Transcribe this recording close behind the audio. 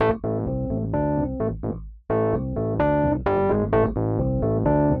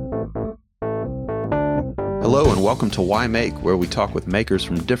Hello and welcome to Why Make, where we talk with makers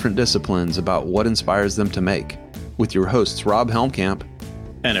from different disciplines about what inspires them to make, with your hosts Rob Helmkamp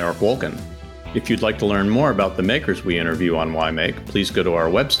and Eric Wolken. If you'd like to learn more about the makers we interview on Why Make, please go to our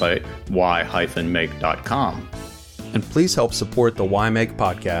website, why-make.com. And please help support the Why Make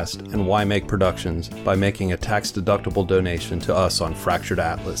podcast and Why Make Productions by making a tax-deductible donation to us on Fractured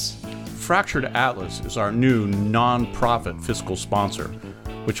Atlas. Fractured Atlas is our new non-profit fiscal sponsor,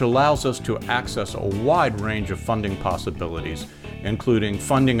 which allows us to access a wide range of funding possibilities, including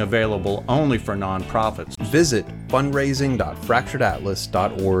funding available only for nonprofits. Visit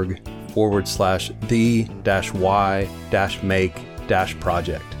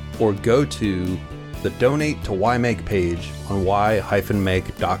fundraising.fracturedatlas.org/the-y-make-project or go to the Donate to Why Make page on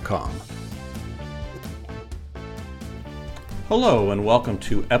why-make.com. Hello and welcome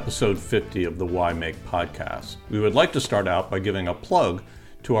to episode 50 of the Why Make podcast. We would like to start out by giving a plug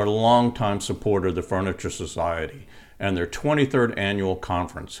to our longtime supporter, the Furniture Society, and their 23rd annual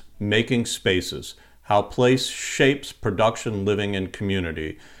conference, Making Spaces, How Place Shapes Production, Living, and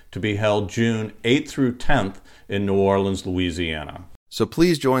Community, to be held June 8th through 10th in New Orleans, Louisiana. So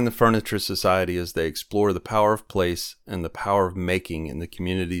please join the Furniture Society as they explore the power of place and the power of making in the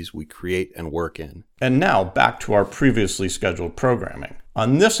communities we create and work in. And now back to our previously scheduled programming.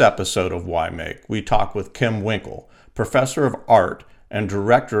 On this episode of Why Make, we talk with Kim Winkle, professor of art and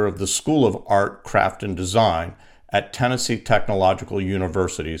director of the School of Art, Craft, and Design at Tennessee Technological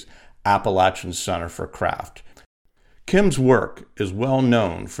University's Appalachian Center for Craft. Kim's work is well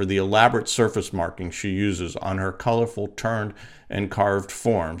known for the elaborate surface markings she uses on her colorful turned and carved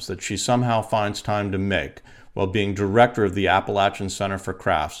forms that she somehow finds time to make while being director of the Appalachian Center for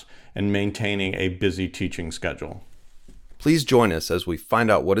Crafts and maintaining a busy teaching schedule. Please join us as we find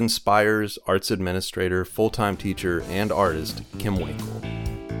out what inspires arts administrator, full-time teacher, and artist Kim Winkle.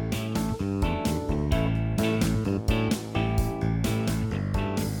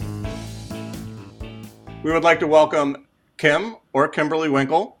 We would like to welcome Kim or Kimberly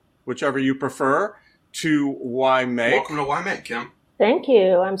Winkle, whichever you prefer, to Why Make. Welcome to Why Make, Kim. Thank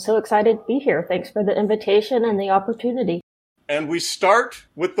you. I'm so excited to be here. Thanks for the invitation and the opportunity. And we start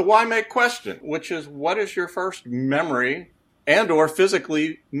with the Why Make question, which is, what is your first memory and or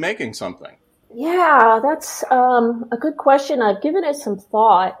physically making something? Yeah, that's a good question. I've given it some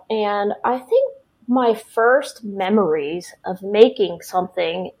thought, and I think my first memories of making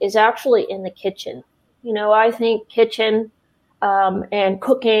something is actually in the kitchen. You know, I think kitchen and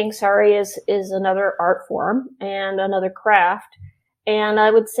cooking, is another art form and another craft. And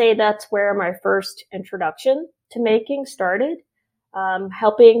I would say that's where my first introduction to making started,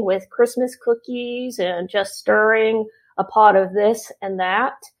 helping with Christmas cookies and just stirring a pot of this and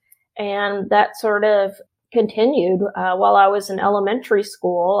that. And that sort of continued while I was in elementary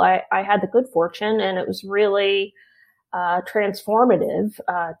school. I had the good fortune, and it was really transformative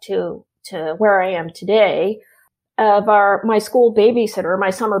to where I am today. My school babysitter,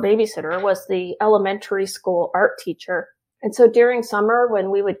 my summer babysitter, was the elementary school art teacher. And so during summer,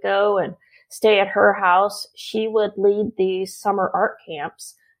 when we would go and stay at her house, she would lead these summer art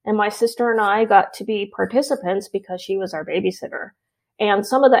camps. And my sister and I got to be participants because she was our babysitter. And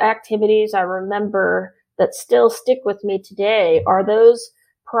some of the activities I remember that still stick with me today are those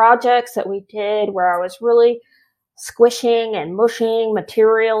projects that we did where I was really squishing and mushing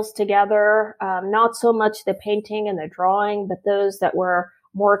materials together, not so much the painting and the drawing, but those that were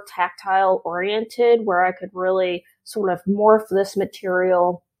more tactile oriented, where I could really sort of morph this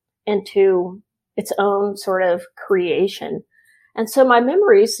material into its own sort of creation. And so my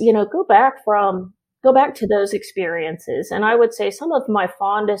memories, go back to those experiences. And I would say some of my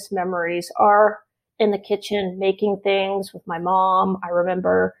fondest memories are in the kitchen, making things with my mom. I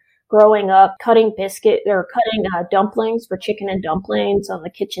remember growing up cutting dumplings for chicken and dumplings on the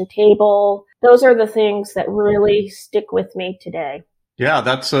kitchen table. Those are the things that really stick with me today. Yeah,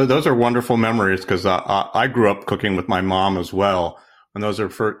 those are wonderful memories, because I grew up cooking with my mom as well. And those are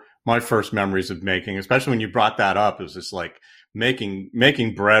my first memories of making, especially when you brought that up. It was just like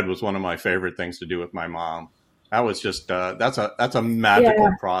making bread was one of my favorite things to do with my mom. That was just, that's a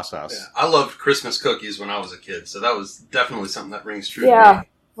magical process. Yeah. I loved Christmas cookies when I was a kid, so that was definitely something that rings true to me.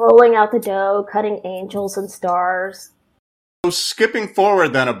 Rolling out the dough, cutting angels and stars. So skipping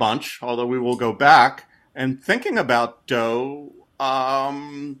forward then a bunch, although we will go back, and thinking about dough,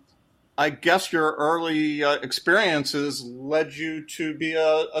 I guess your early experiences led you to be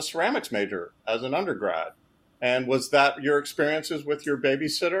a ceramics major as an undergrad. And was that your experiences with your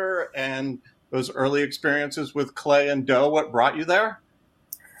babysitter and those early experiences with clay and dough what brought you there?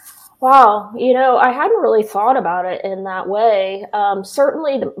 Wow, I hadn't really thought about it in that way.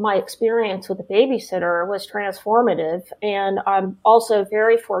 Certainly, my experience with a babysitter was transformative, and I'm also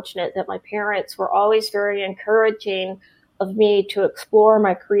very fortunate that my parents were always very encouraging of me to explore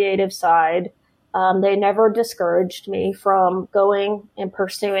my creative side. They never discouraged me from going and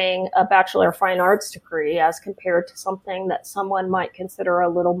pursuing a Bachelor of Fine Arts degree as compared to something that someone might consider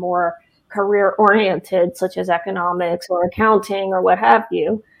a little more career oriented, such as economics or accounting or what have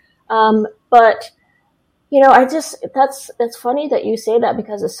you. But that's funny that you say that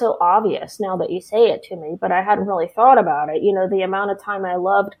because it's so obvious now that you say it to me, but I hadn't really thought about it. The amount of time I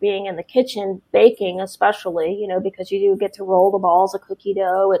loved being in the kitchen, baking especially, because you do get to roll the balls of cookie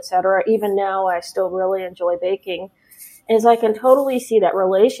dough, etc. Even now, I still really enjoy baking, is I can totally see that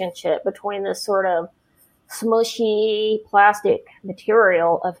relationship between this sort of smushy plastic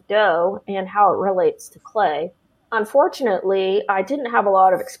material of dough and how it relates to clay. Unfortunately, I didn't have a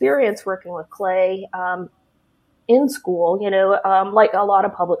lot of experience working with clay in school. Like a lot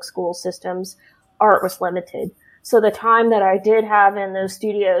of public school systems, art was limited. So the time that I did have in those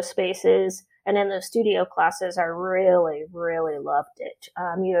studio spaces and in those studio classes, I really, really loved it.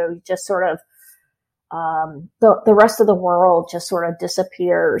 Just sort of the rest of the world just sort of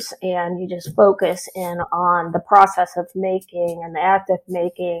disappears, and you just focus in on the process of making and the act of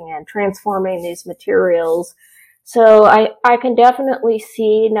making and transforming these materials. So I can definitely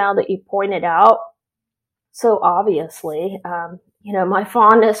see now that you pointed out so obviously, my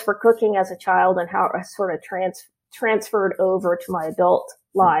fondness for cooking as a child and how it sort of transferred over to my adult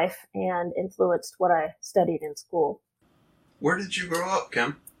life and influenced what I studied in school. Where did you grow up,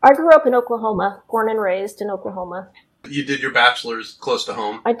 Kim? I grew up in Oklahoma, born and raised in Oklahoma. You did your bachelor's close to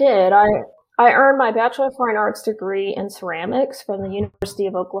home? I did. I earned my Bachelor of Fine Arts degree in ceramics from the University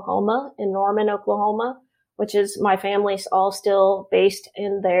of Oklahoma in Norman, Oklahoma, which is my family's all still based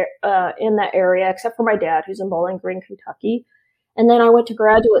in there, in that area, except for my dad, who's in Bowling Green, Kentucky. And then I went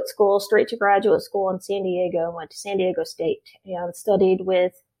to straight to graduate school in San Diego, went to San Diego State and studied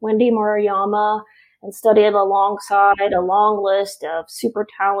with Wendy Murayama and studied alongside a long list of super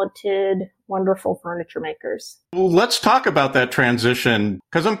talented, wonderful furniture makers. Well, let's talk about that transition,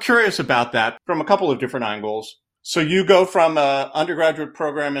 because I'm curious about that from a couple of different angles. So you go from an undergraduate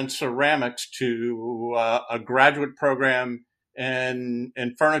program in ceramics to a graduate program in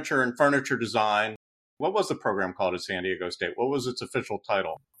furniture and furniture design. What was the program called at San Diego State? What was its official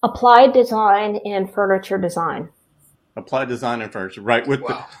title? Applied Design in Furniture Design. Applied Design and Furniture, right?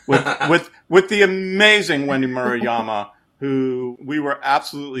 Wow. with the amazing Wendy Murayama, who we were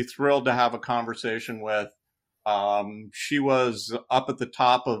absolutely thrilled to have a conversation with. She was up at the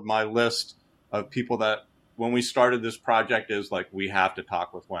top of my list of people that, when we started this project, is like, we have to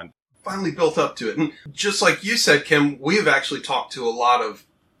talk with Wendy. Finally built up to it. And just like you said, Kim, we've actually talked to a lot of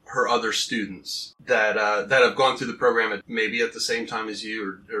her other students that have gone through the program maybe at the same time as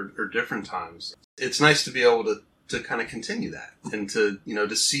you or different times. It's nice to be able to kind of continue that and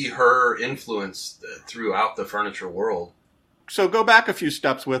to see her influence throughout the furniture world. So go back a few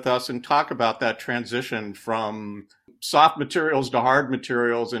steps with us and talk about that transition from soft materials to hard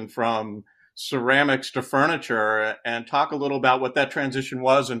materials and from ceramics to furniture, and talk a little about what that transition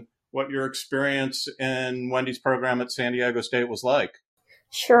was and what your experience in Wendy's program at San Diego State was like.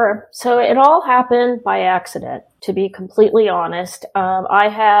 Sure. So it all happened by accident, to be completely honest. I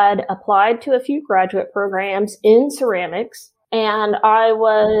had applied to a few graduate programs in ceramics, and I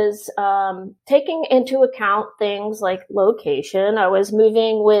was taking into account things like location. I was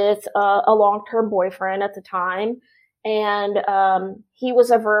moving with a long-term boyfriend at the time, and he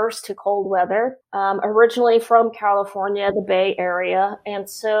was averse to cold weather, originally from California, the Bay Area. And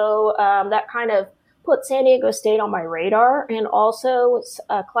so that kind of put San Diego State on my radar. And also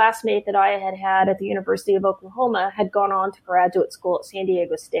a classmate that I had at the University of Oklahoma had gone on to graduate school at San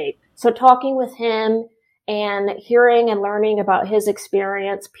Diego State. So talking with him and hearing and learning about his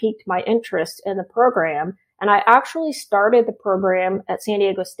experience piqued my interest in the program. And I actually started the program at San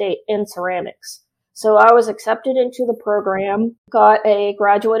Diego State in ceramics. So I was accepted into the program, got a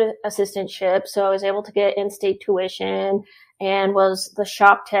graduate assistantship, so I was able to get in-state tuition and was the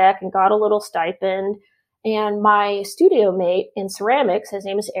shop tech and got a little stipend. And my studio mate in ceramics, his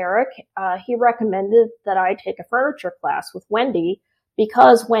name is Eric, he recommended that I take a furniture class with Wendy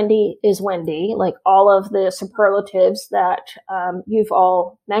because Wendy is Wendy, like all of the superlatives that you've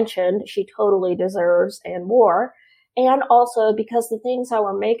all mentioned, she totally deserves and more. And also because the things I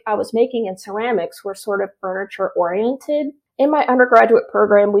was making in ceramics were sort of furniture oriented. In my undergraduate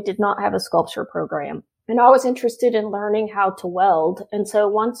program, we did not have a sculpture program. And I was interested in learning how to weld. And so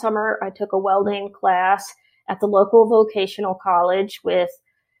one summer I took a welding class at the local vocational college with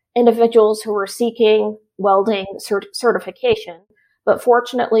individuals who were seeking welding certification. But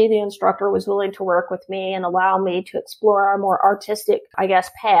fortunately, the instructor was willing to work with me and allow me to explore a more artistic,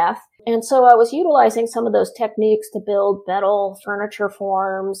 path. And so I was utilizing some of those techniques to build metal furniture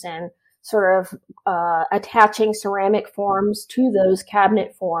forms and sort of attaching ceramic forms to those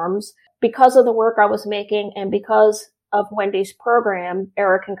cabinet forms. Because of the work I was making and because of Wendy's program,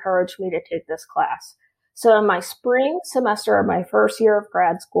 Eric encouraged me to take this class. So in my spring semester of my first year of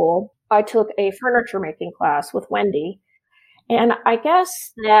grad school, I took a furniture making class with Wendy. And I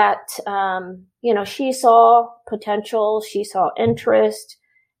guess that, she saw potential, she saw interest,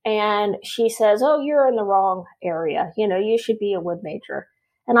 and she says, "Oh, you're in the wrong area. You should be a wood major."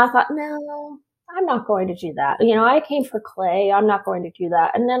 And I thought, no, I'm not going to do that. I came for clay. I'm not going to do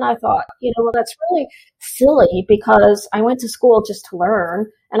that. And then I thought, that's really silly because I went to school just to learn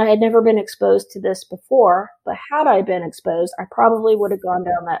and I had never been exposed to this before. But had I been exposed, I probably would have gone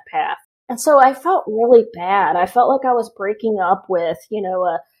down that path. And so I felt really bad. I felt like I was breaking up with,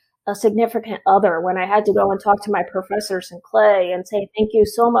 a significant other when I had to go and talk to my professors in clay and say, "Thank you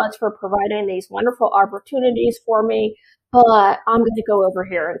so much for providing these wonderful opportunities for me, but I'm going to go over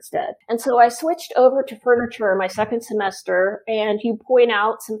here instead." And so I switched over to furniture in my second semester, and you point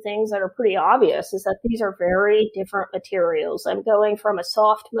out some things that are pretty obvious, is that these are very different materials. I'm going from a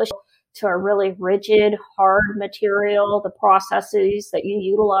soft material to a really rigid, hard material. The processes that you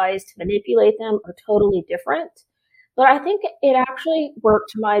utilize to manipulate them are totally different. But I think it actually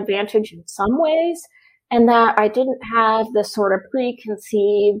worked to my advantage in some ways, and that I didn't have this sort of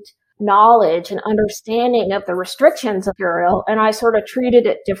preconceived knowledge and understanding of the restrictions of material, and I sort of treated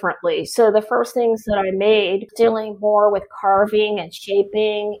it differently. So the first things that I made, dealing more with carving and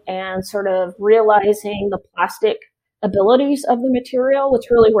shaping and sort of realizing the plastic abilities of the material, which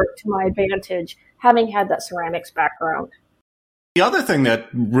really worked to my advantage, having had that ceramics background. The other thing that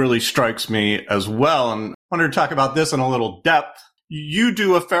really strikes me as well, and I wanted to talk about this in a little depth, you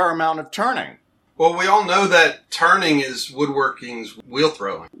do a fair amount of turning. Well, we all know that turning is woodworking's wheel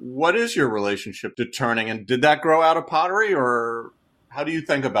throwing. What is your relationship to turning, and did that grow out of pottery, or how do you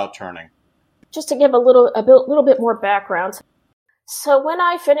think about turning? Just to give a little bit more background. So when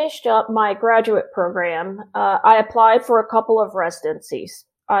I finished up my graduate program, I applied for a couple of residencies.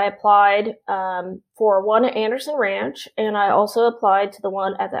 I applied for one at Anderson Ranch, and I also applied to the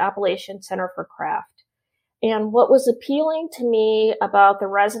one at the Appalachian Center for Craft. And what was appealing to me about the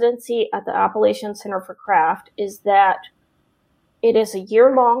residency at the Appalachian Center for Craft is that it is a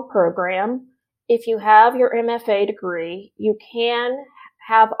year-long program. If you have your MFA degree, you can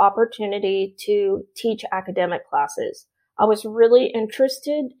have opportunity to teach academic classes. I was really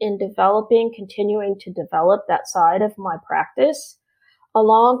interested in continuing to develop that side of my practice.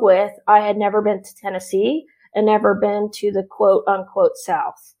 Along with, I had never been to Tennessee and never been to the quote unquote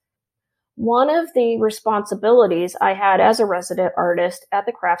South. One of the responsibilities I had as a resident artist at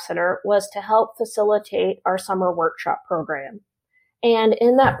the Craft Center was to help facilitate our summer workshop program. And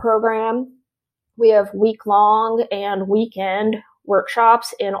in that program, we have week-long and weekend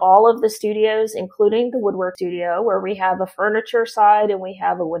workshops in all of the studios, including the woodwork studio, where we have a furniture side and we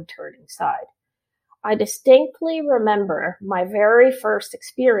have a wood turning side. I distinctly remember my very first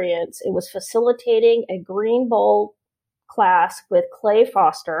experience. It was facilitating a green bowl class with Clay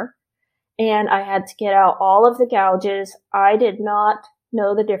Foster, and I had to get out all of the gouges. I did not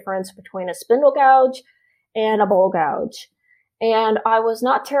know the difference between a spindle gouge and a bowl gouge. And I was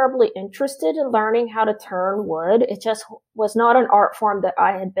not terribly interested in learning how to turn wood. It just was not an art form that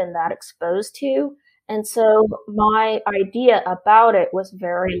I had been that exposed to. And so my idea about it was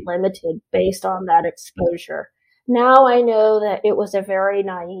very limited based on that exposure. Now I know that it was a very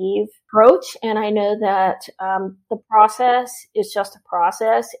naive approach, and I know that the process is just a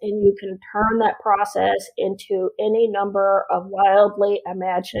process, and you can turn that process into any number of wildly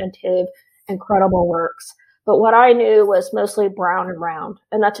imaginative, incredible works. But what I knew was mostly brown and round,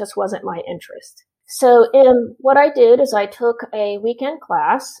 and that just wasn't my interest. So what I did is I took a weekend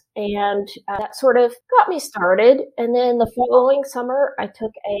class, and that sort of got me started. And then the following summer, I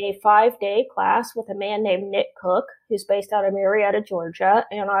took a 5-day class with a man named Nick Cook, who's based out of Marietta, Georgia.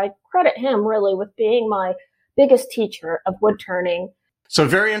 And I credit him really with being my biggest teacher of wood turning. So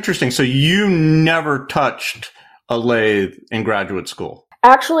very interesting. So you never touched a lathe in graduate school?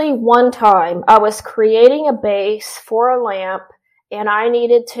 Actually, one time I was creating a base for a lamp, and I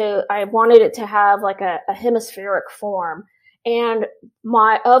wanted it to have like a hemispheric form. And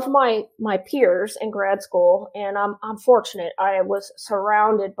my peers in grad school, and I'm fortunate, I was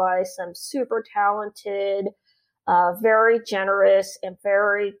surrounded by some super talented, very generous and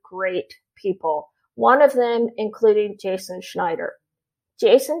very great people. One of them including Jason Schneider.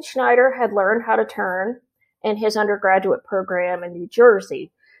 Jason Schneider had learned how to turn in his undergraduate program in New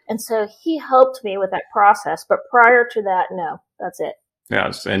Jersey. And so he helped me with that process. But prior to that, no, that's it.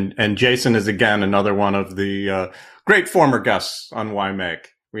 Yes, and Jason is, again, another one of the great former guests on Why Make.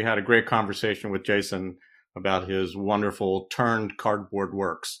 We had a great conversation with Jason about his wonderful turned cardboard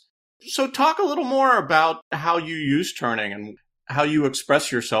works. So talk a little more about how you use turning and how you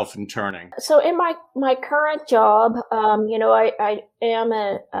express yourself in turning. So in my current job, I am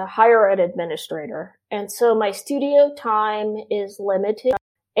a higher ed administrator. And so my studio time is limited.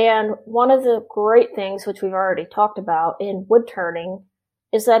 And one of the great things, which we've already talked about in wood turning,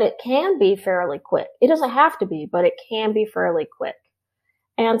 is that it can be fairly quick. It doesn't have to be, but it can be fairly quick.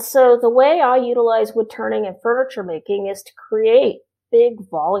 And so the way I utilize wood turning and furniture making is to create big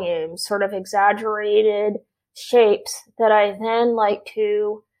volumes, sort of exaggerated shapes that I then like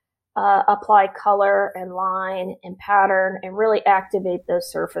to apply color and line and pattern and really activate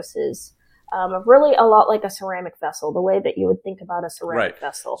those surfaces. Really a lot like a ceramic vessel, the way that you would think about a ceramic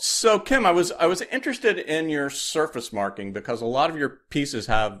vessel. So, Kim, I was interested in your surface marking because a lot of your pieces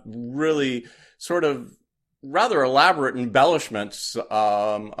have really sort of rather elaborate embellishments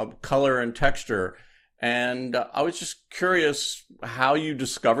of color and texture. And I was just curious how you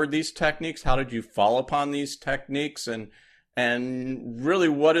discovered these techniques. How did you fall upon these techniques? And really,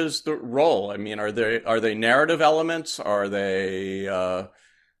 what is the role? I mean, are they narrative elements? Are they...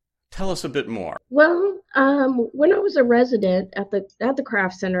 Tell us a bit more. Well, when I was a resident at the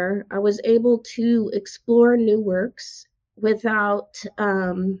craft center, I was able to explore new works without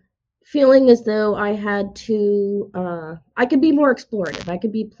feeling as though I had to. I could be more explorative. I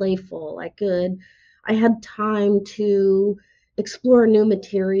could be playful. I had time to explore new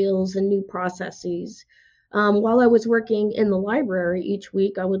materials and new processes. While I was working in the library each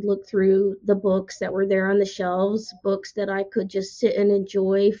week, I would look through the books that were there on the shelves, books that I could just sit and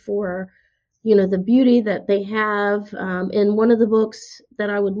enjoy for, the beauty that they have. And one of the books that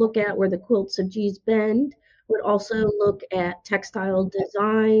I would look at were the Quilts of Gee's Bend. Would also look at textile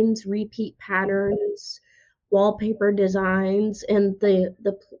designs, repeat patterns, wallpaper designs, and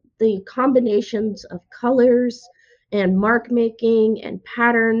the combinations of colors and mark making and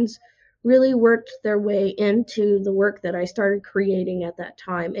patterns really worked their way into the work that I started creating at that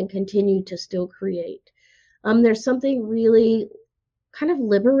time and continue to still create. There's something really kind of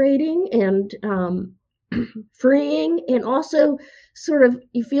liberating and freeing, and also sort of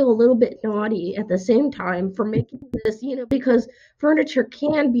you feel a little bit naughty at the same time for making this, because furniture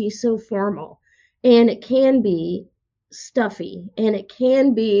can be so formal and it can be stuffy and it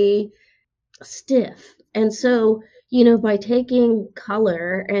can be stiff. And so by taking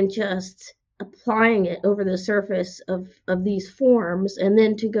color and just applying it over the surface of these forms, and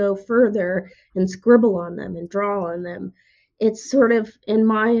then to go further and scribble on them and draw on them, it's sort of, in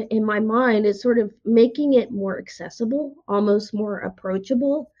my mind, it's sort of making it more accessible, almost more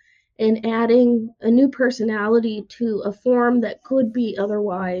approachable, and adding a new personality to a form that could be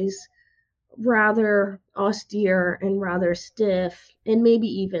otherwise rather austere and rather stiff and maybe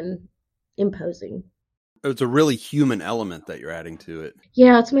even imposing. It's a really human element that you're adding to it.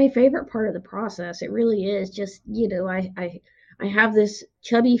 Yeah, it's my favorite part of the process. It really is. Just, I have this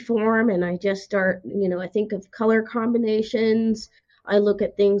chubby form and I just start, I think of color combinations. I look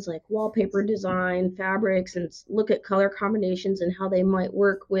at things like wallpaper design, fabrics, and look at color combinations and how they might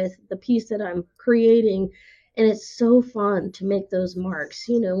work with the piece that I'm creating. And it's so fun to make those marks.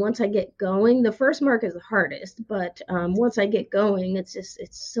 Once I get going, the first mark is the hardest, but once I get going, it's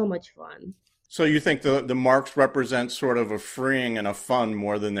so much fun. So you think the marks represent sort of a freeing and a fun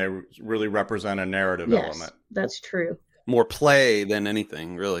more than they really represent a narrative element? Yes, that's true. More play than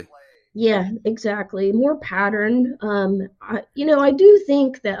anything, really. Yeah, exactly. More pattern. I do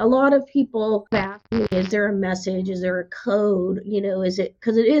think that a lot of people ask me, is there a message? Is there a code? Is it,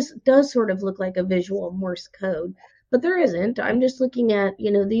 because does sort of look like a visual Morse code, but there isn't. I'm just looking at,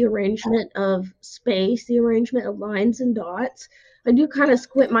 the arrangement of space, the arrangement of lines and dots. I do kind of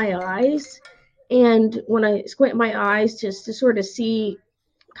squint my eyes. And when I squint my eyes just to sort of see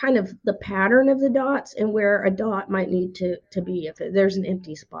kind of the pattern of the dots and where a dot might need to be if there's an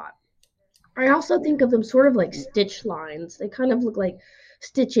empty spot. I also think of them sort of like stitch lines. They kind of look like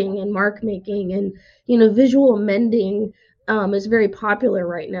stitching and mark making, and visual mending is very popular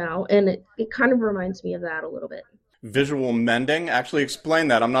right now, and it kind of reminds me of that a little bit. Visual mending? Actually, explain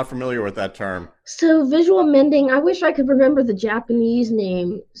that. I'm not familiar with that term. So visual mending, I wish I could remember the Japanese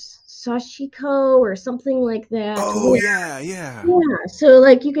name, sashiko or something like that. Oh, yeah. Yeah, so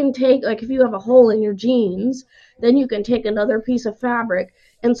like you can take, like if you have a hole in your jeans, then you can take another piece of fabric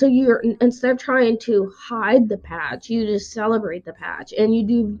And so you're, instead of trying to hide the patch, you just celebrate the patch, and you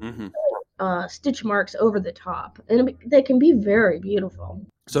do stitch marks over the top, and they can be very beautiful.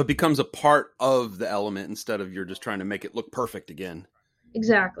 So it becomes a part of the element instead of you're just trying to make it look perfect again.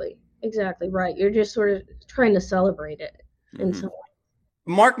 Exactly right. You're just sort of trying to celebrate it in some way.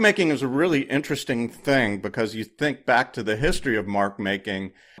 Mark making is a really interesting thing because you think back to the history of mark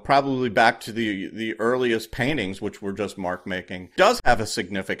making, probably back to the earliest paintings, which were just mark making, does have a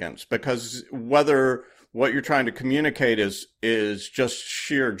significance, because whether what you're trying to communicate is just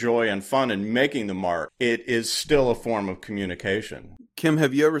sheer joy and fun in making the mark, it is still a form of communication. Kim,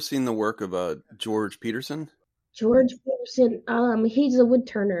 have you ever seen the work of George Peterson? George Peterson, he's a wood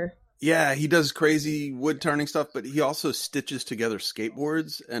turner. Yeah, he does crazy wood turning stuff, but he also stitches together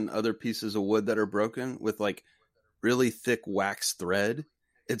skateboards and other pieces of wood that are broken with like really thick wax thread.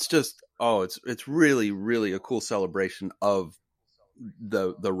 It's just, it's really, really a cool celebration of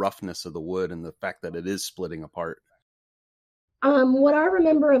the roughness of the wood and the fact that it is splitting apart. What I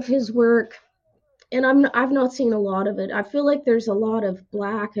remember of his work, and I've not seen a lot of it. I feel like there's a lot of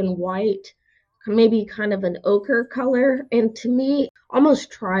black and white, maybe kind of an ochre color, and to me,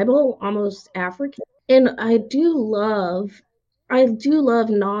 almost tribal, almost African. And I do love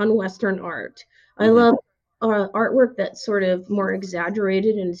non-Western art. I love artwork that's sort of more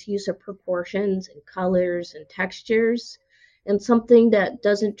exaggerated in its use of proportions and colors and textures, and something that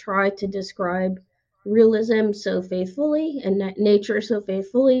doesn't try to describe realism so faithfully and nature so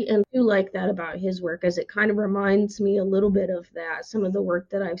faithfully. And I do like that about his work, as it kind of reminds me a little bit of that, some of the work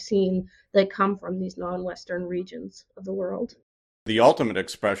that I've seen that come from these non-Western regions of the world. The ultimate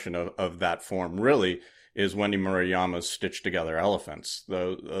expression of that form really is Wendy Murayama's stitched together elephants.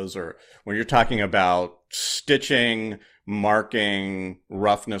 Those are, when you're talking about stitching, marking,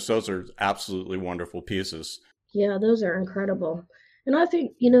 roughness, those are absolutely wonderful pieces. Yeah, those are incredible. And I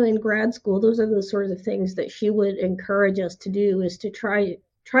think, in grad school, those are the sorts of things that she would encourage us to do, is to try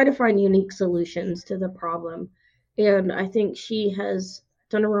to find unique solutions to the problem. And I think she has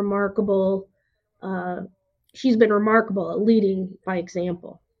done she's been remarkable at leading by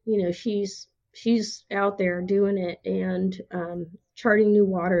example. She's out there doing it and charting new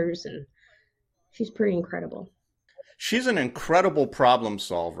waters, and she's pretty incredible. She's an incredible problem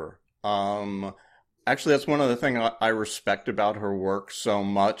solver. Actually, that's one of the things I respect about her work so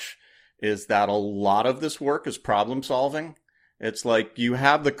much, is that a lot of this work is problem solving. It's like you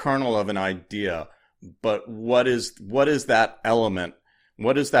have the kernel of an idea, but what is that element?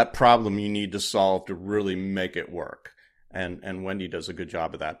 What is that problem you need to solve to really make it work? And Wendy does a good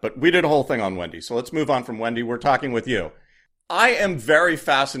job of that. But we did a whole thing on Wendy, so let's move on from Wendy. We're talking with you. I am very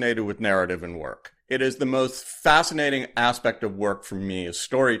fascinated with narrative in work. It is the most fascinating aspect of work for me, is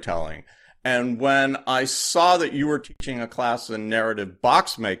storytelling. And when I saw that you were teaching a class in narrative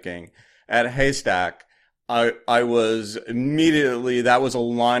box making at Haystack, I was immediately, that was a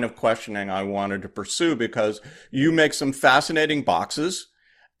line of questioning I wanted to pursue, because you make some fascinating boxes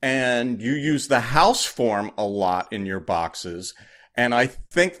and you use the house form a lot in your boxes. And I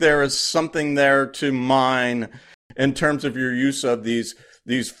think there is something there to mine in terms of your use of these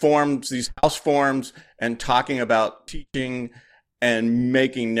forms, these house forms, and talking about teaching and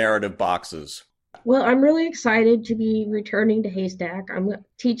making narrative boxes. Well, I'm really excited to be returning to Haystack.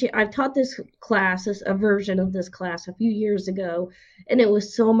 I've taught this class, a version of this class, a few years ago, and it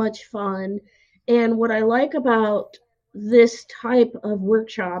was so much fun. And what I like about this type of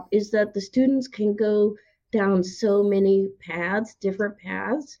workshop is that the students can go down so many paths, different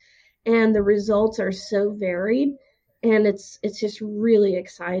paths, and the results are so varied, and it's just really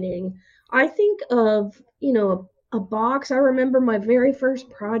exciting. I think of, a box. I remember my very first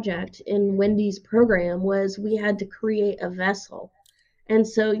project in Wendy's program was we had to create a vessel. And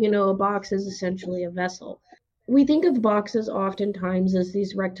so, a box is essentially a vessel. We think of boxes oftentimes as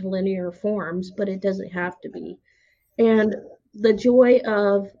these rectilinear forms, but it doesn't have to be. And the joy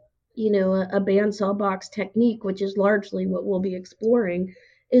of, a bandsaw box technique, which is largely what we'll be exploring,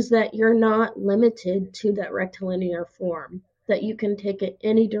 is that you're not limited to that rectilinear form, that you can take it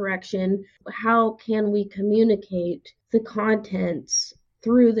any direction. How can we communicate the contents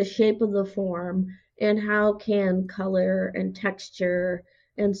through the shape of the form, and how can color and texture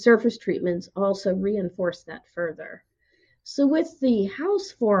and surface treatments also reinforce that further? So with the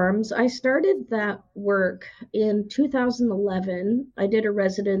house forms, I started that work in 2011. I did a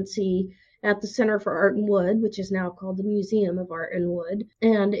residency at the Center for Art and Wood, which is now called the Museum of Art and Wood.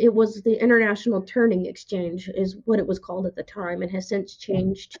 And it was the International Turning Exchange is what it was called at the time, and has since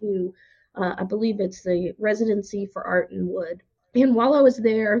changed to, I believe it's the Residency for Art and Wood. And while I was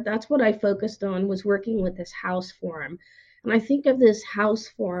there, that's what I focused on, was working with this house form. And I think of this house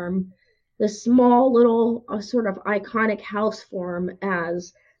form, this small little sort of iconic house form,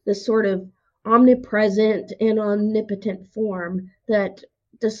 as this sort of omnipresent and omnipotent form that,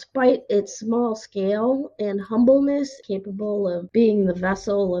 despite its small scale and humbleness, capable of being the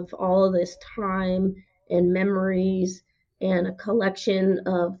vessel of all of this time and memories and a collection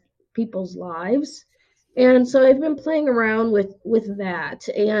of people's lives. And so I've been playing around with that,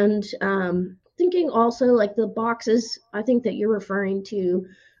 and thinking also like the boxes I think that you're referring to,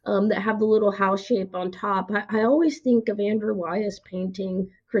 that have the little house shape on top. I always think of Andrew Wyeth's painting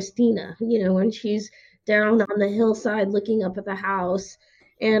Christina, when she's down on the hillside looking up at the house,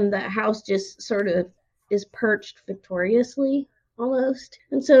 and the house just sort of is perched victoriously almost.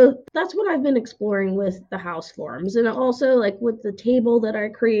 And so that's what I've been exploring with the house forms. And also, like with the table that I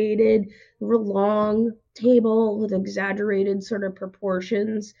created, the long table with exaggerated sort of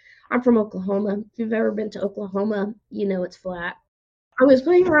proportions. I'm from Oklahoma. If you've ever been to Oklahoma, it's flat. I was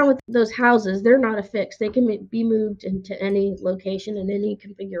playing around with those houses. They're not affixed. They can be moved into any location in any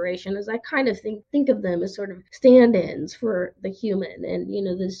configuration, as I kind of think of them as sort of stand-ins for the human, and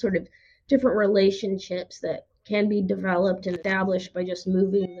the sort of different relationships that can be developed and established by just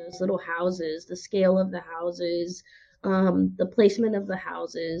moving those little houses, the scale of the houses, the placement of the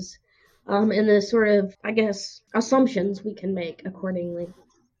houses, and the sort of, I guess, assumptions we can make accordingly.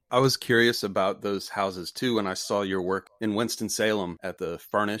 I was curious about those houses too when I saw your work in Winston-Salem at the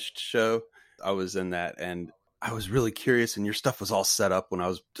Furnished show. I was in that, and I was really curious, and your stuff was all set up when I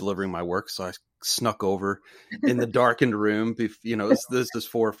was delivering my work, so I snuck over in the darkened room. This is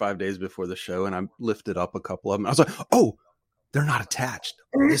 4 or 5 days before the show, and I lifted up a couple of them. I was like, oh, they're not attached.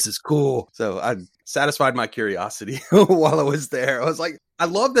 Oh, this is cool. So I satisfied my curiosity while I was there. I was like, I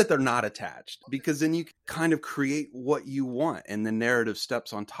love that they're not attached, because then you kind of create what you want and the narrative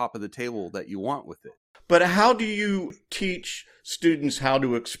steps on top of the table that you want with it. But how do you teach students how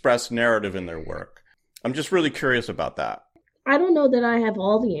to express narrative in their work? I'm just really curious about that. I don't know that I have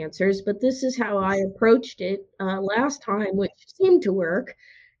all the answers, but this is how I approached it last time, which seemed to work,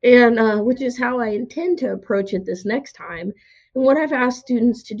 and which is how I intend to approach it this next time. And what I've asked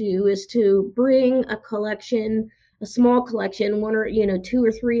students to do is to bring a small collection, one or 2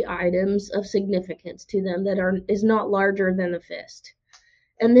 or 3 items of significance to them that is not larger than a fist.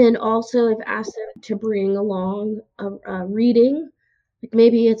 And then also I've asked them to bring along a reading. Like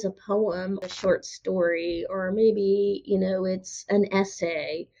maybe it's a poem, a short story, or maybe, it's an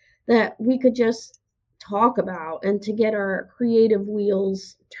essay that we could just talk about, and to get our creative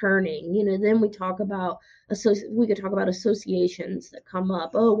wheels turning. Then we could talk about associations that come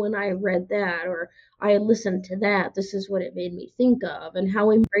up. Oh, when I read that, or I listened to that, this is what it made me think of, and how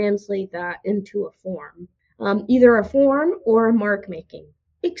we translate that into a form, either a form or a mark making.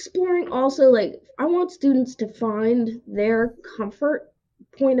 Exploring also, I want students to find their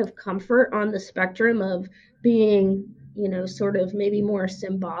point of comfort on the spectrum of being, sort of maybe more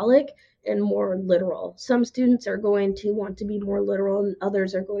symbolic and more literal. Some students are going to want to be more literal, and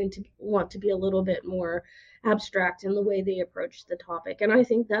others are going to want to be a little bit more abstract in the way they approach the topic. And I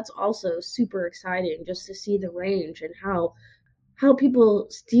think that's also super exciting, just to see the range and how people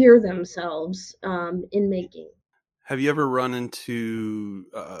steer themselves in making. Have you ever run into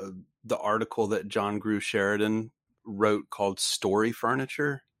the article that John Grew Sheridan wrote called Story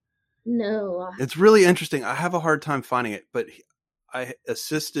Furniture? No. It's really interesting. I have a hard time finding it, but I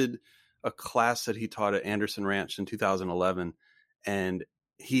assisted a class that he taught at Anderson Ranch in 2011, and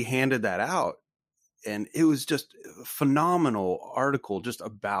he handed that out, and it was just a phenomenal article just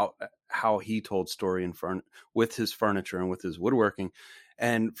about how he told story with his furniture and with his woodworking.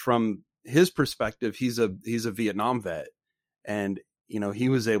 And from his perspective, he's a Vietnam vet, and he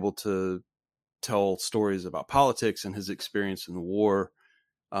was able to tell stories about politics and his experience in the war.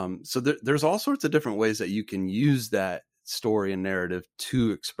 So there's all sorts of different ways that you can use that story and narrative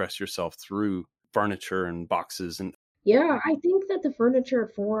to express yourself through furniture and boxes. And yeah, I think that the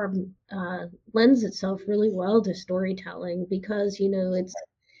furniture form lends itself really well to storytelling, because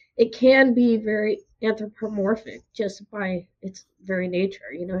it can be very anthropomorphic just by its very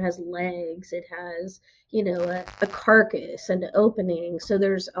nature. It has legs, it has a carcass and an opening, so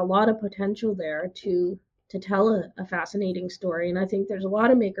there's a lot of potential there to tell a fascinating story. And I think there's a lot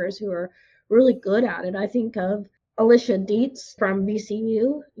of makers who are really good at it. I think of Alicia Dietz from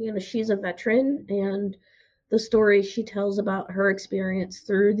VCU. She's a veteran, and the story she tells about her experience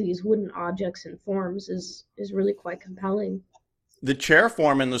through these wooden objects and forms is really quite compelling. The chair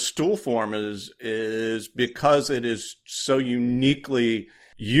form and the stool form is because it is so uniquely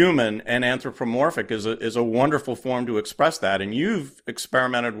human and anthropomorphic, is a wonderful form to express that. And you've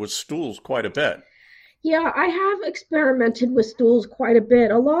experimented with stools quite a bit. Yeah, I have experimented with stools quite a bit.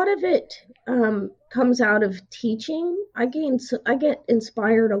 A lot of it comes out of teaching. I get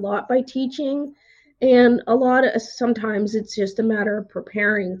inspired a lot by teaching, and a lot of sometimes it's just a matter of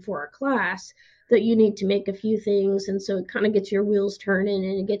preparing for a class that you need to make a few things, and so it kind of gets your wheels turning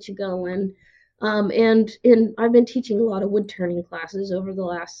and it gets you going. And I've been teaching a lot of wood turning classes over the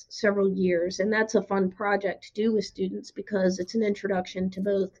last several years, and that's a fun project to do with students because it's an introduction to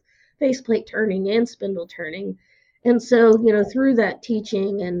both faceplate turning and spindle turning. And so, through that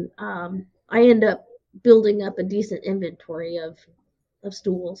teaching, and I end up building up a decent inventory of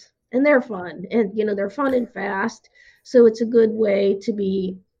stools. And they're fun. And, they're fun and fast. So it's a good way to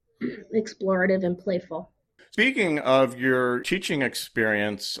be explorative and playful. Speaking of your teaching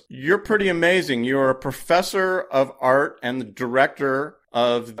experience, you're pretty amazing. You're a professor of art and the director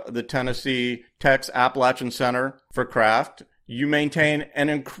of the Tennessee Tech's Appalachian Center for Craft. You maintain an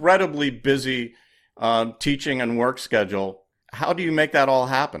incredibly busy teaching and work schedule. How do you make that all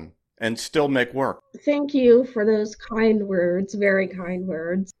happen and still make work? Thank you for those kind words, very kind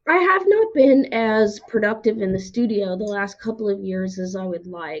words. I have not been as productive in the studio the last couple of years as I would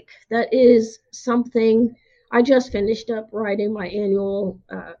like. That is something. I just finished up writing my annual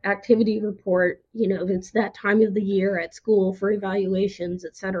activity report. It's that time of the year at school for evaluations,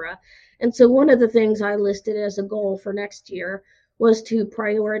 etc. And so one of the things I listed as a goal for next year was to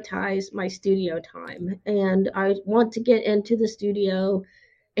prioritize my studio time. And I want to get into the studio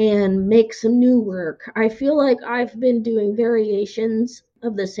and make some new work. I feel like I've been doing variations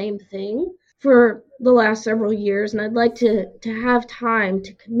of the same thing for the last several years, and I'd like to have time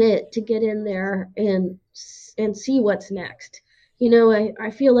to commit to get in there and see what's next.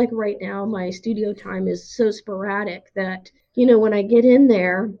 I feel like right now my studio time is so sporadic that, when I get in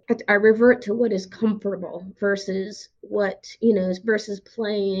there, I revert to what is comfortable versus versus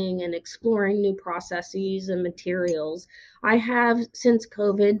playing and exploring new processes and materials. I have, since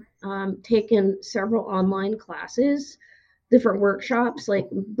COVID, taken several online classes, different workshops,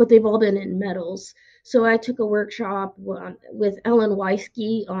 but they've all been in metals. So I took a workshop with Ellen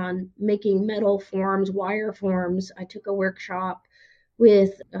Weisky on making metal forms, wire forms. I took a workshop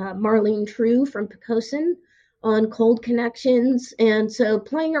with Marlene True from Picosin on cold connections. And so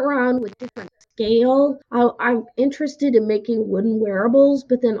playing around with different scale, I'm interested in making wooden wearables,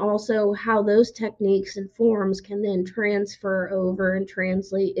 but then also how those techniques and forms can then transfer over and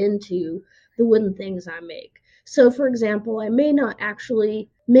translate into the wooden things I make. So, for example, I may not actually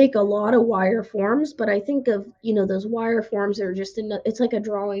make a lot of wire forms, but I think of, those wire forms that are just it's like a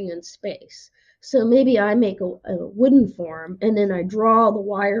drawing in space. So maybe I make a wooden form and then I draw the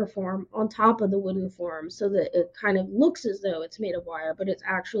wire form on top of the wooden form so that it kind of looks as though it's made of wire, but it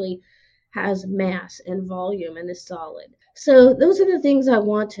actually has mass and volume and is solid. So those are the things I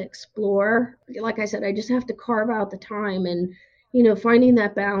want to explore. Like I said, I just have to carve out the time, and finding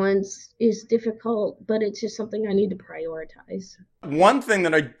that balance is difficult, but it's just something I need to prioritize. One thing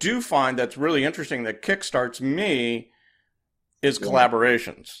that I do find that's really interesting that kickstarts me is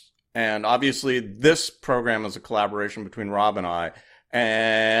collaborations. And obviously this program is a collaboration between Rob and I,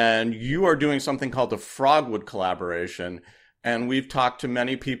 and you are doing something called the Frogwood collaboration. And we've talked to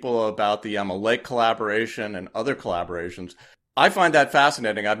many people about the Emma Lake collaboration and other collaborations. I find that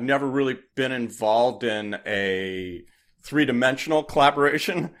fascinating. I've never really been involved in a three-dimensional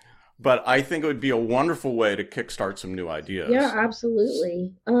collaboration, but I think it would be a wonderful way to kickstart some new ideas. Yeah,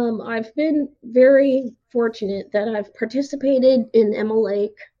 absolutely. I've been very fortunate that I've participated in Emma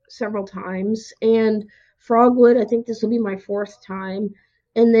Lake several times, and Frogwood, I think this will be my fourth time,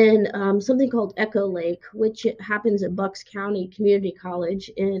 and then something called Echo Lake, which happens at Bucks County Community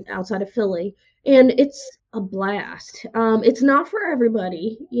College outside of Philly, and it's a blast. It's not for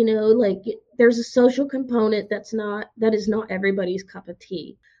everybody, there's a social component that is not everybody's cup of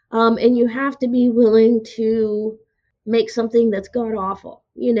tea. And you have to be willing to make something that's god awful.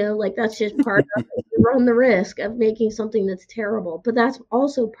 That's just part of it. You run the risk of making something that's terrible, but that's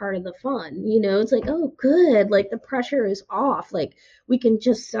also part of the fun. It's like, oh, good. The pressure is off. We can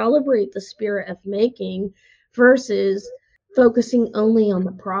just celebrate the spirit of making versus focusing only on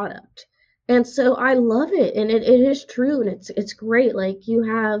the product. And so I love it. And it is true. And it's great.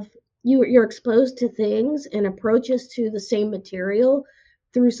 You're exposed to things and approaches to the same material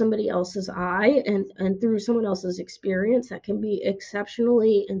through somebody else's eye and through someone else's experience that can be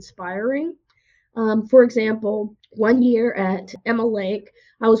exceptionally inspiring. For example, one year at Emma Lake,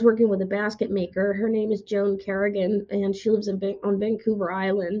 I was working with a basket maker. Her name is Joan Kerrigan, and she lives on Vancouver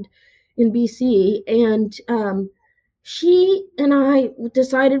Island in BC. And she and I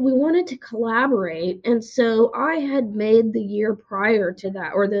decided we wanted to collaborate. And so I had made the year prior to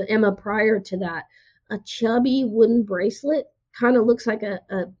that, or the Emma prior to that, a chubby wooden bracelet, kind of looks like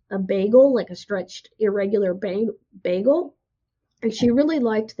a bagel, like a stretched irregular bagel. And she really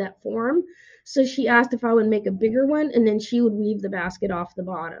liked that form. So she asked if I would make a bigger one, and then she would weave the basket off the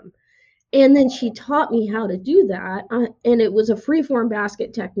bottom. And then she taught me how to do that. And it was a freeform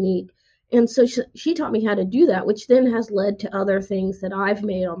basket technique. And so she taught me how to do that, which then has led to other things that I've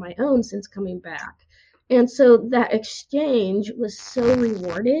made on my own since coming back. And so that exchange was so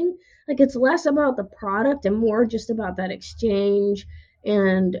rewarding. Like, it's less about the product and more just about that exchange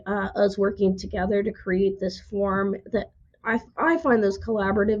and us working together to create this form that I find those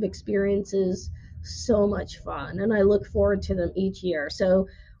collaborative experiences so much fun, and I look forward to them each year. So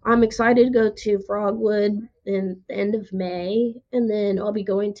I'm excited to go to Frogwood in the end of May, and then I'll be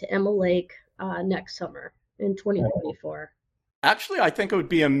going to Emma Lake next summer in 2024. Actually, I think it would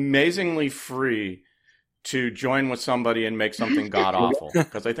be amazingly free to join with somebody and make something god awful,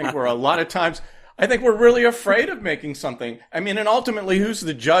 because I think I think we're really afraid of making something. I mean, and ultimately, who's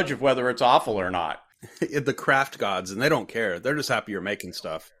the judge of whether it's awful or not? The craft gods, and they don't care. They're just happy you're making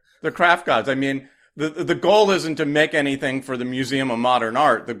stuff. The craft gods. I mean, the goal isn't to make anything for the Museum of Modern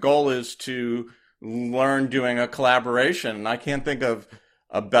Art. The goal is to learn doing a collaboration. And I can't think of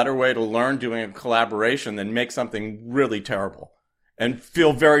a better way to learn doing a collaboration than make something really terrible and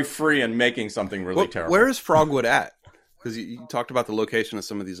feel very free in making something really terrible. Where is Frogwood at? Because you talked about the location of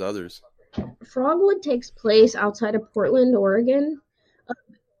some of these others. Frogwood takes place outside of Portland, Oregon.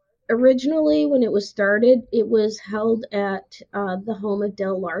 Originally, when it was started, it was held at the home of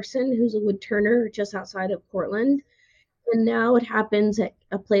Dell Larson, who's a wood turner just outside of Portland. And now it happens at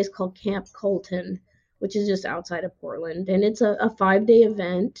a place called Camp Colton, which is just outside of Portland. And it's a 5-day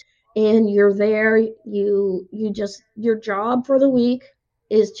event. And you're there, you just, your job for the week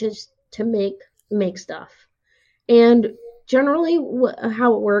is just to make stuff. And generally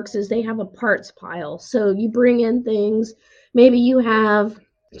how it works is they have a parts pile. So you bring in things, maybe you have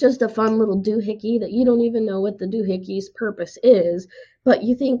just a fun little doohickey that you don't even know what the doohickey's purpose is, but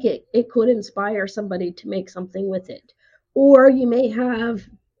you think it could inspire somebody to make something with it. Or you may have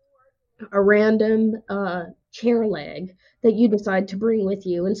a random chair leg that you decide to bring with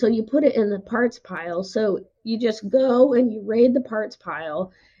you. And so you put it in the parts pile. So you just go and you raid the parts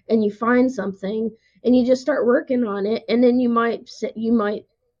pile and you find something and you just start working on it. And then you might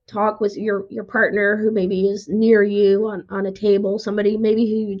talk with your partner who maybe is near you on a table, somebody maybe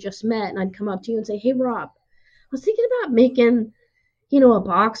who you just met, and I'd come up to you and say, hey, Rob, I was thinking about making, a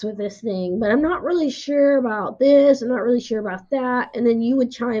box with this thing, but I'm not really sure about this. I'm not really sure about that. And then you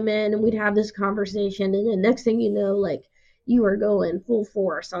would chime in and we'd have this conversation. And then next thing you know, like, you are going full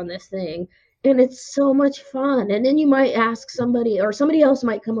force on this thing. And it's so much fun. And then you might ask somebody, or somebody else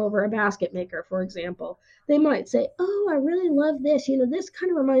might come over, a basket maker, for example. They might say, oh, I really love this. This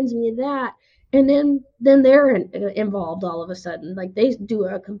kind of reminds me of that. And then they're involved all of a sudden. Like, they do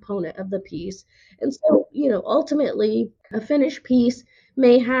a component of the piece. And so, ultimately, a finished piece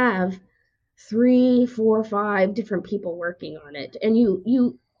may have 3, 4, 5 different people working on it. And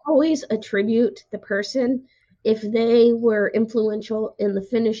you always attribute the person if they were influential in the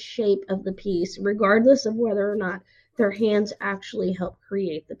finished shape of the piece, regardless of whether or not their hands actually help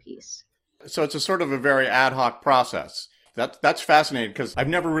create the piece. So it's a sort of a very ad hoc process. That's fascinating, because I've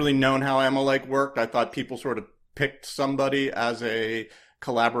never really known how Emma Lake worked. I thought people sort of picked somebody as a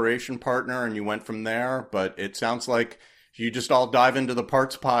collaboration partner and you went from there. But it sounds like you just all dive into the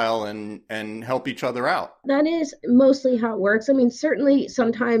parts pile and help each other out. That is mostly how it works. I mean, certainly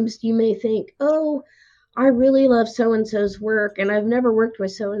sometimes you may think, oh, I really love so-and-so's work and I've never worked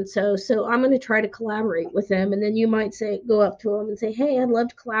with so-and-so, so I'm going to try to collaborate with them. And then you might go up to them and say, hey, I'd love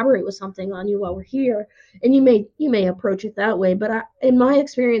to collaborate with something on you while we're here. And you may approach it that way. But in my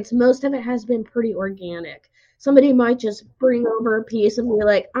experience, most of it has been pretty organic. Somebody might just bring over a piece and be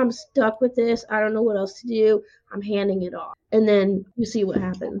like, I'm stuck with this. I don't know what else to do. I'm handing it off. And then you see what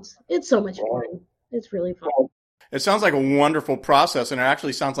happens. It's so much fun. It's really fun. It sounds like a wonderful process, and it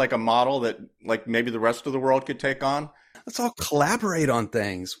actually sounds like a model that, like, maybe the rest of the world could take on. Let's all collaborate on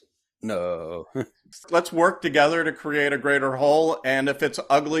things. No. Let's work together to create a greater whole, and if it's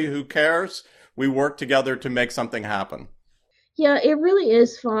ugly, who cares? We work together to make something happen. Yeah, it really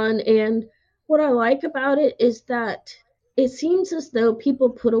is fun, and what I like about it is that it seems as though people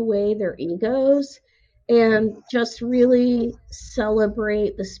put away their egos and just really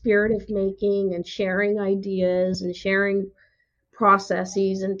celebrate the spirit of making and sharing ideas and sharing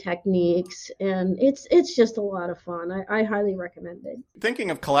processes and techniques. And it's just a lot of fun. I highly recommend it.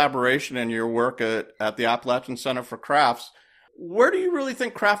 Thinking of collaboration in your work at the Appalachian Center for Crafts, where do you really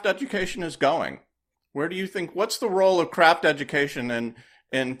think craft education is going? What's the role of craft education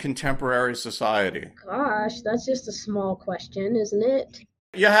in contemporary society? Gosh, that's just a small question, isn't it?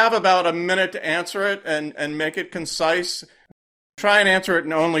 You have about a minute to answer it and make it concise. Try and answer it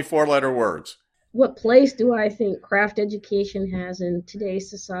in only 4-letter words. What place do I think craft education has in today's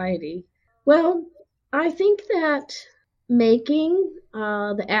society? Well, I think that making,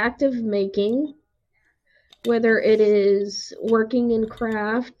 the act of making, whether it is working in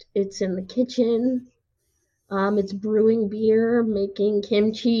craft, it's in the kitchen, it's brewing beer, making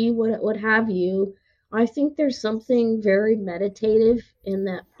kimchi, what have you. I think there's something very meditative in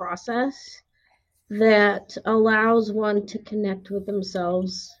that process that allows one to connect with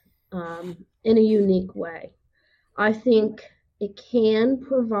themselves in a unique way. I think it can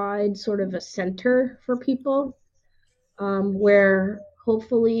provide sort of a center for people where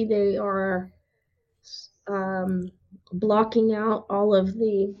hopefully they are um, blocking out all of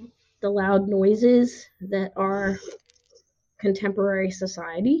the loud noises that are contemporary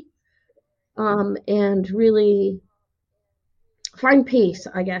society, and really find peace,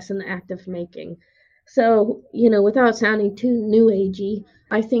 I guess, in the act of making. So, without sounding too new agey,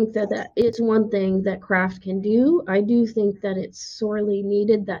 I think that is one thing that craft can do. I do think that it's sorely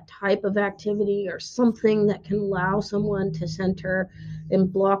needed, that type of activity or something that can allow someone to center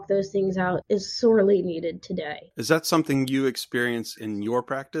and block those things out is sorely needed today. Is that something you experience in your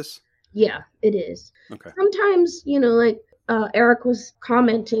practice? Yeah, it is. Okay. Sometimes, Eric was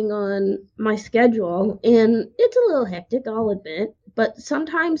commenting on my schedule, and it's a little hectic, I'll admit. But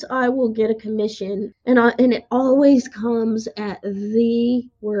sometimes I will get a commission, and it always comes at the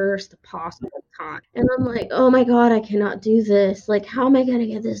worst possible time. And I'm like, oh my God, I cannot do this. Like, how am I going to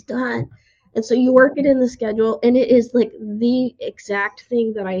get this done? And so you work it in the schedule, and it is like the exact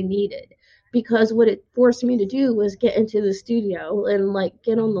thing that I needed. Because what it forced me to do was get into the studio and like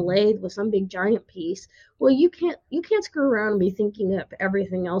get on the lathe with some big giant piece. Well, you can't screw around and be thinking up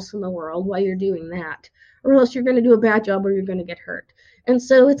everything else in the world while you're doing that, or else you're going to do a bad job or you're going to get hurt. And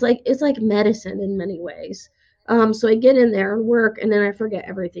so it's like medicine in many ways. So I get in there and work, and then I forget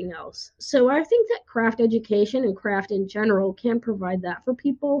everything else. So I think that craft education and craft in general can provide that for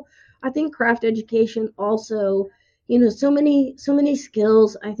people. I think craft education also, so many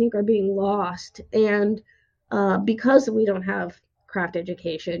skills I think are being lost, and because we don't have craft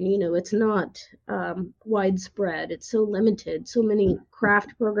education, it's not widespread. It's so limited. So many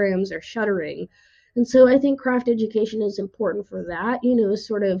craft programs are shuttering, and so I think craft education is important for that.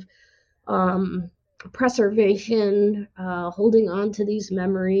 Sort of preservation, holding on to these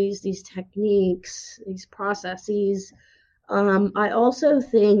memories, these techniques, these processes. I also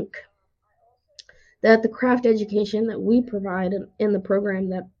think that the craft education that we provide in the program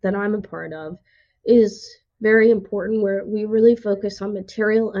that I'm a part of is very important, where we really focus on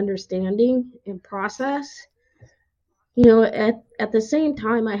material understanding and process. At the same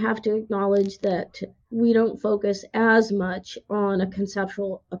time, I have to acknowledge that we don't focus as much on a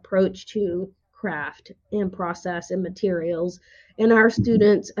conceptual approach to craft and process and materials, and our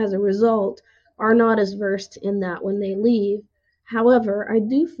students, as a result, are not as versed in that when they leave. However, I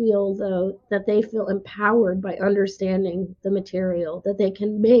do feel, though, that they feel empowered by understanding the material, that they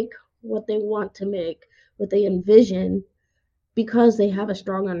can make what they want to make, what they envision, because they have a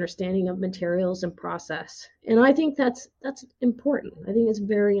strong understanding of materials and process. And I think that's important. I think it's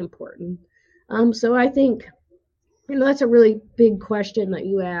very important. So I think, that's a really big question that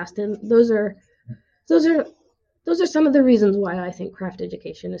you asked, and those are some of the reasons why I think craft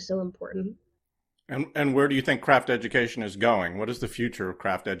education is so important. And where do you think craft education is going? What is the future of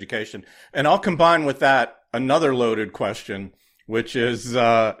craft education? And I'll combine with that another loaded question, which is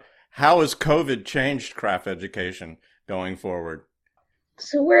how has COVID changed craft education going forward?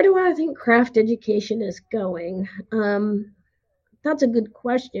 So where do I think craft education is going? That's a good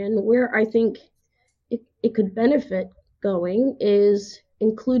question. Where I think it could benefit going is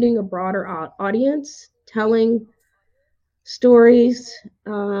including a broader audience, telling stories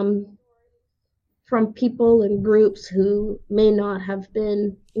from people and groups who may not have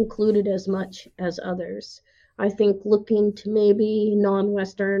been included as much as others. I think looking to maybe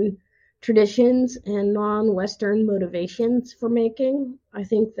non-Western traditions and non-Western motivations for making, I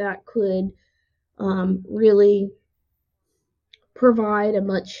think that could really provide a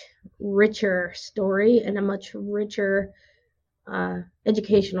much richer story and a much richer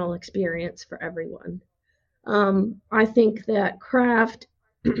educational experience for everyone. I think that craft,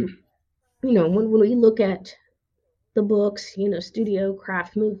 when we look at the books, studio,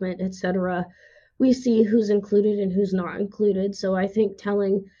 craft movement, etc., we see who's included and who's not included. So I think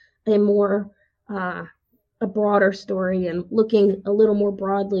telling a broader story and looking a little more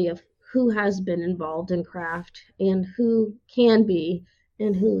broadly of who has been involved in craft and who can be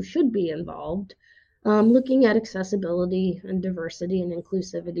and who should be involved. Looking at accessibility and diversity and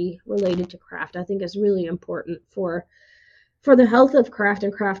inclusivity related to craft, I think is really important for the health of craft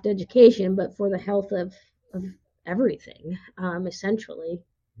and craft education, but for the health of everything, essentially.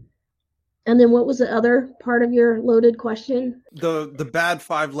 And then what was the other part of your loaded question? The bad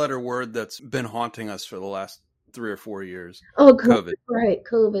 5-letter word that's been haunting us for the last 3 or 4 years. Oh, COVID. Right,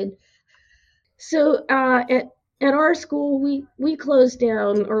 COVID. So at our school, we closed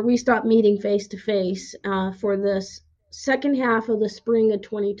down, or we stopped meeting face to face for the second half of the spring of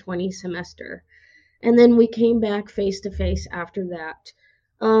 2020 semester, and then we came back face to face after that.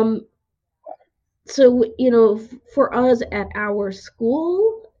 So for us at our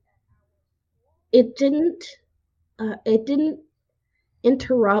school, it didn't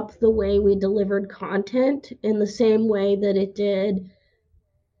interrupt the way we delivered content in the same way that it did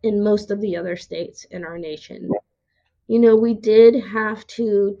in most of the other states in our nation. We did have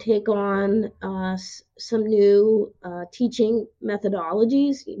to take on some new teaching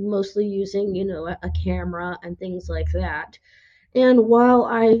methodologies, mostly using, a camera and things like that. And while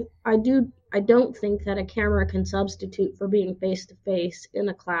I don't think that a camera can substitute for being face to face in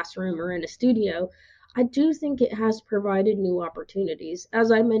a classroom or in a studio, I do think it has provided new opportunities.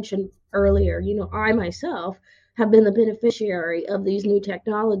 As I mentioned earlier, I myself have been the beneficiary of these new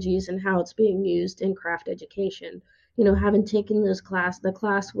technologies and how it's being used in craft education. Having taken the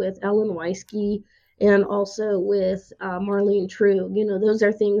class with Ellen Weisky and also with Marlene True, those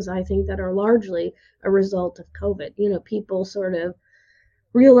are things I think that are largely a result of COVID. People sort of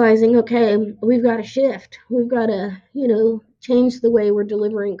realizing, okay, we've got to shift. We've got to, change the way we're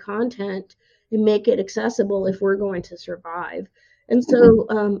delivering content and make it accessible if we're going to survive. And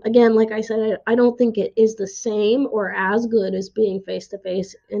so, again, like I said, I don't think it is the same or as good as being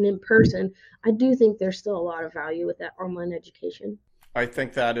face-to-face and in person. I do think there's still a lot of value with that online education. I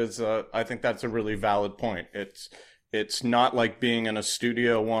think that's a really valid point. It's not like being in a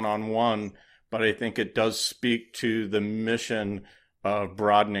studio one-on-one, but I think it does speak to the mission of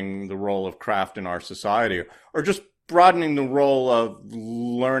broadening the role of craft in our society, or just broadening the role of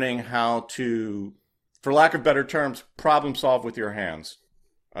learning how to, for lack of better terms, problem solve with your hands.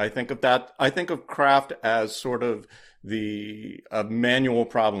 I think of that. I think of craft as sort of the manual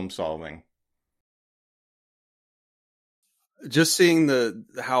problem solving. Just seeing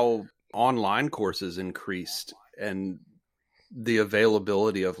how online courses increased and the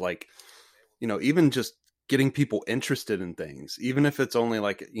availability of even just getting people interested in things, even if it's only a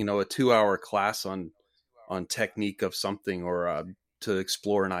 2-hour class on technique of something or to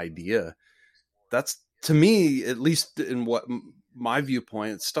explore an idea. That's, to me, at least in what my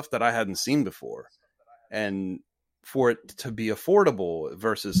viewpoint, it's stuff that I hadn't seen before. And for it to be affordable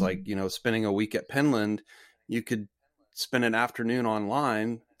versus spending a week at Penland, you could spend an afternoon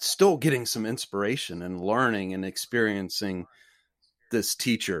online still getting some inspiration and learning and experiencing this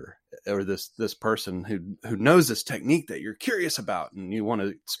teacher or this person who knows this technique that you're curious about and you want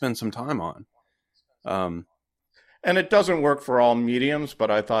to spend some time on. And it doesn't work for all mediums,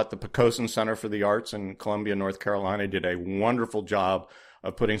 but I thought the Pocosin Center for the Arts in Columbia, North Carolina did a wonderful job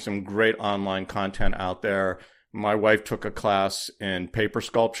of putting some great online content out there. My wife took a class in paper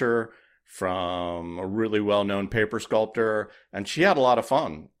sculpture from a really well-known paper sculptor, and she had a lot of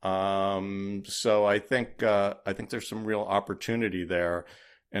fun. So I think there's some real opportunity there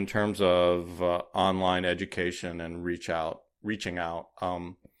in terms of online education and reaching out.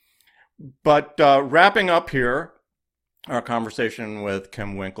 But wrapping up here our conversation with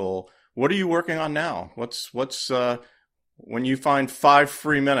Kim Winkle, what are you working on now? What's when you find 5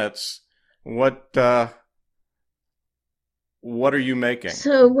 free minutes, what are you making?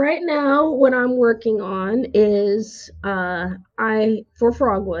 So right now, what I'm working on is for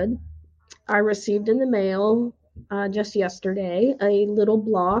Frogwood, I received in the mail just yesterday a little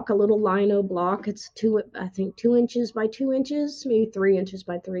lino block. It's 2 inches by 2 inches, maybe 3 inches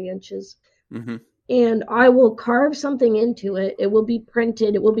by 3 inches. Mm-hmm. And I will carve something into it. It will be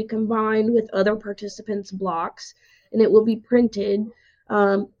printed. It will be combined with other participants' blocks, and it will be printed.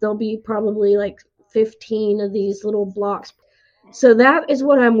 There'll be probably 15 of these little blocks. So that is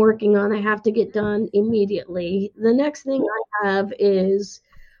what I'm working on. I have to get done immediately. The next thing I have is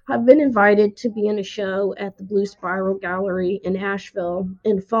I've been invited to be in a show at the Blue Spiral Gallery in Asheville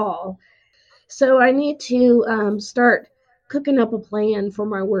in fall. So I need to start cooking up a plan for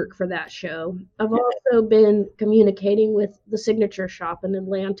my work for that show. I've also been communicating with the Signature Shop in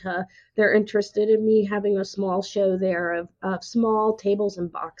Atlanta. They're interested in me having a small show there of small tables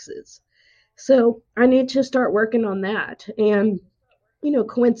and boxes. So I need to start working on that. And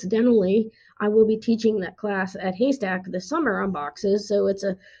coincidentally, I will be teaching that class at Haystack this summer on boxes. So it's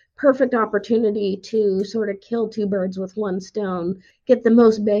a perfect opportunity to sort of kill two birds with one stone, get the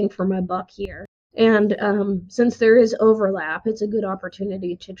most bang for my buck here. And since there is overlap, it's a good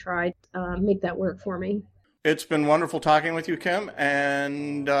opportunity to try make that work for me. It's been wonderful talking with you, Kim,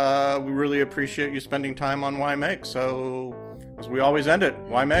 and we really appreciate you spending time on Why Make. So, as we always end it,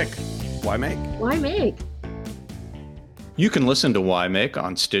 why make? Why make? Why make? You can listen to Why Make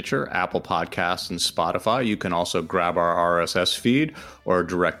on Stitcher, Apple Podcasts, and Spotify. You can also grab our RSS feed or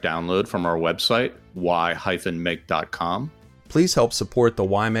direct download from our website, why-make.com. Please help support the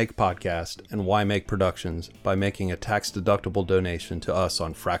Why Make podcast and Why Make Productions by making a tax-deductible donation to us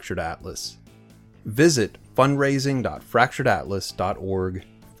on Fractured Atlas. Visit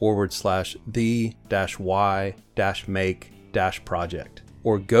fundraising.fracturedatlas.org/the-y-make-project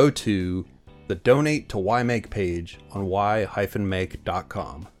or go to the Donate to Why Make page on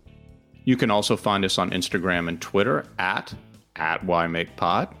why-make.com. You can also find us on Instagram and Twitter at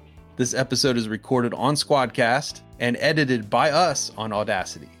WhyMakePod. This episode is recorded on Squadcast and edited by us on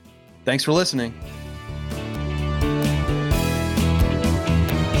Audacity. Thanks for listening.